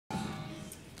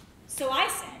So I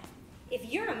said, if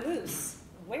you're a moose,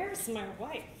 where's my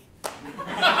wife?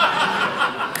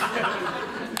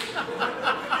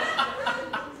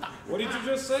 What did you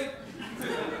just say?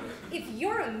 If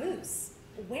you're a moose,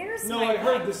 where's my wife? No, I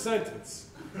heard the wife? sentence.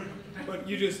 But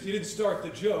you didn't start the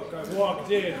joke. I walked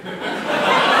in.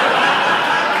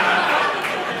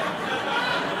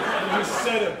 You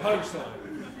said a punchline.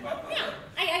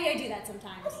 Yeah, I do that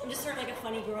sometimes. I'm just sort of like a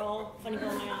funny girl in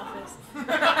my office. What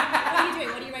are you doing?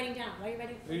 What are you writing down? Why are you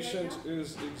writing? Patient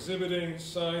is exhibiting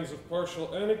signs of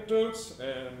partial anecdotes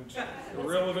and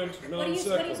irrelevant non-sequiturs. What are you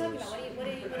talking about?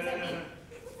 What does that mean?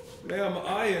 Ma'am,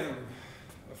 I am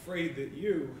afraid that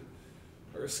you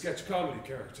are a sketch comedy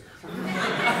character. What?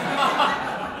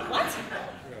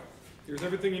 Yeah. Here's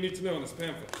everything you need to know in this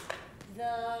pamphlet.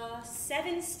 The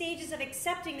 7 stages of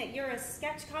accepting that you're a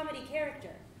sketch comedy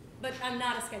character. But I'm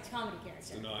not a sketch comedy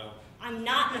character. Denial. I'm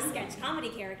not a sketch comedy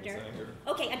character. It's anger.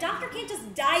 Okay, a doctor can't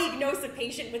just diagnose a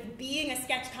patient with being a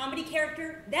sketch comedy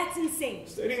character. That's insane.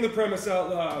 Stating the premise out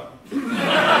loud. Ma'am,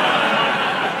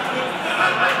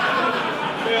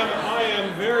 I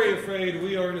am very afraid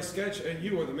we are in a sketch and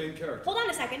you are the main character. Hold on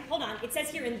a second, hold on. It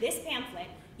says here in this pamphlet,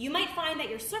 you might find that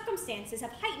your circumstances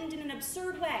have heightened in an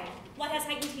absurd way. What has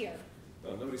heightened here?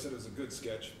 Well, nobody said it was a good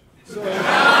sketch. So,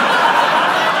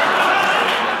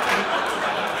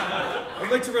 I'd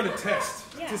like to run a test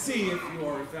to see if you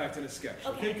are in fact in a sketch.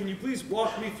 Okay? Can you please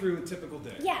walk me through a typical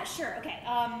day? Yeah, sure. Okay.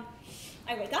 I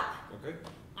wake up. Okay.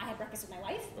 I have breakfast with my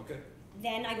wife. Okay.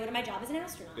 Then I go to my job as an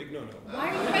astronaut. Big no-no. Why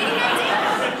are you writing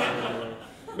that down?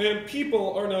 Man,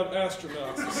 people are not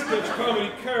astronauts. Sketch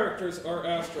comedy characters are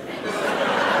astronauts.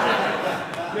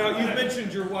 Now, you've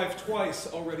mentioned your wife twice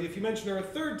already. If you mention her a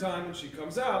third time and she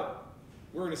comes out,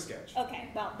 we're in a sketch. Okay,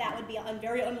 well, that would be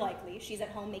very unlikely. She's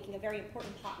at home making a very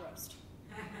important pot roast.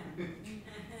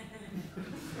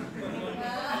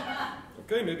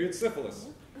 Okay, maybe it's syphilis.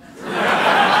 There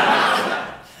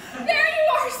you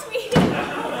are, sweetie!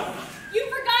 You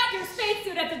forgot your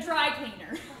spacesuit at the dry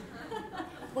cleaner.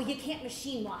 Well, you can't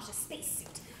machine wash a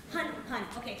spacesuit. Hun,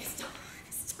 okay, this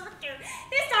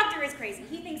doctor is crazy.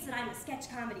 He thinks that I'm a sketch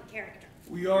comedy character.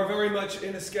 We are very much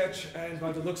in a sketch, and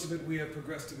by the looks of it, we have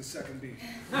progressed to the second beat.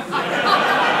 Doctor,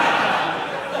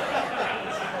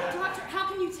 how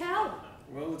can you tell?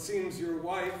 Well, it seems your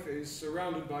wife is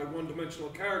surrounded by one-dimensional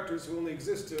characters who only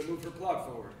exist to move her plot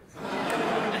forward.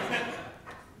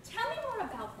 Tell me more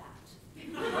about that.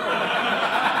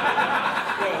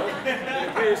 Well, it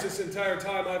appears this entire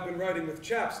time I've been writing with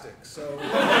chapstick, so...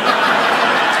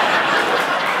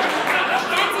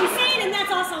 That's insane, and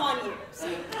that's also on you.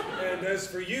 And as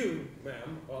for you,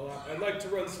 ma'am, well, I'd like to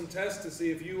run some tests to see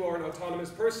if you are an autonomous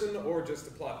person or just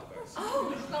a plot device.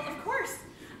 Oh, well, of course.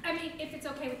 I mean, if it's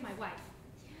okay with my wife.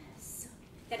 Yes.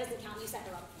 That doesn't count. You set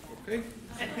her up. Okay.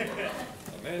 A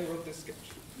man wrote this sketch.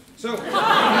 So,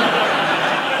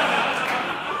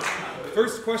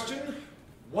 first question,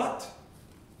 what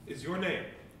is your name?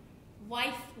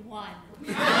 Wife 1.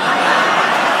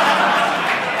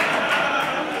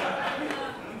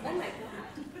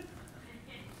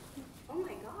 Oh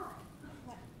my God.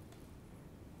 What?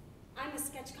 I'm a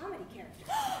sketch comedy character.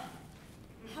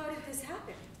 How did this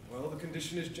happen? Well, the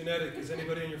condition is genetic. Is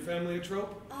anybody in your family a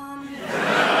trope? God,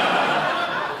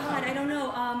 I don't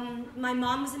know. My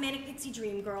mom was a manic pixie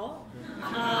dream girl.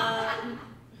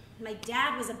 My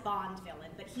dad was a Bond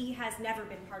villain, but he has never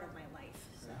been part of my life.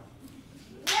 So.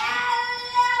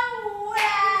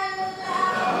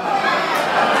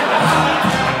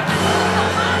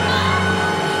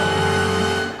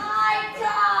 My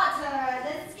daughter,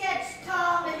 the sketch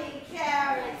comedy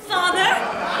character. Father,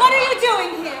 what are you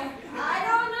doing here? I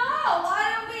don't know. Why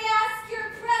don't we ask your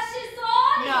precious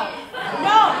audience?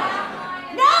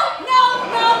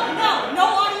 No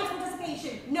audience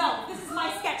participation. No, this is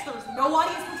my sketch. There's no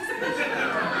audience participation.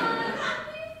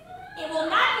 It will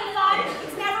not be fun.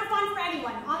 It's never fun for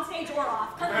anyone, on stage or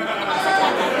off. I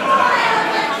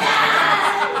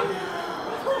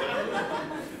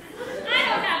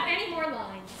don't have any more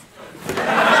lines.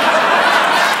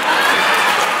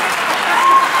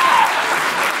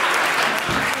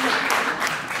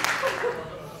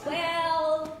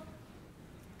 Well,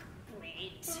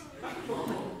 great.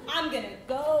 I'm gonna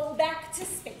go back to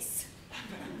space.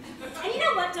 And you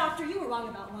know what, Doctor? You were wrong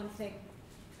about one thing.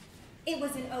 It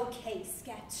was an okay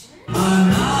sketch.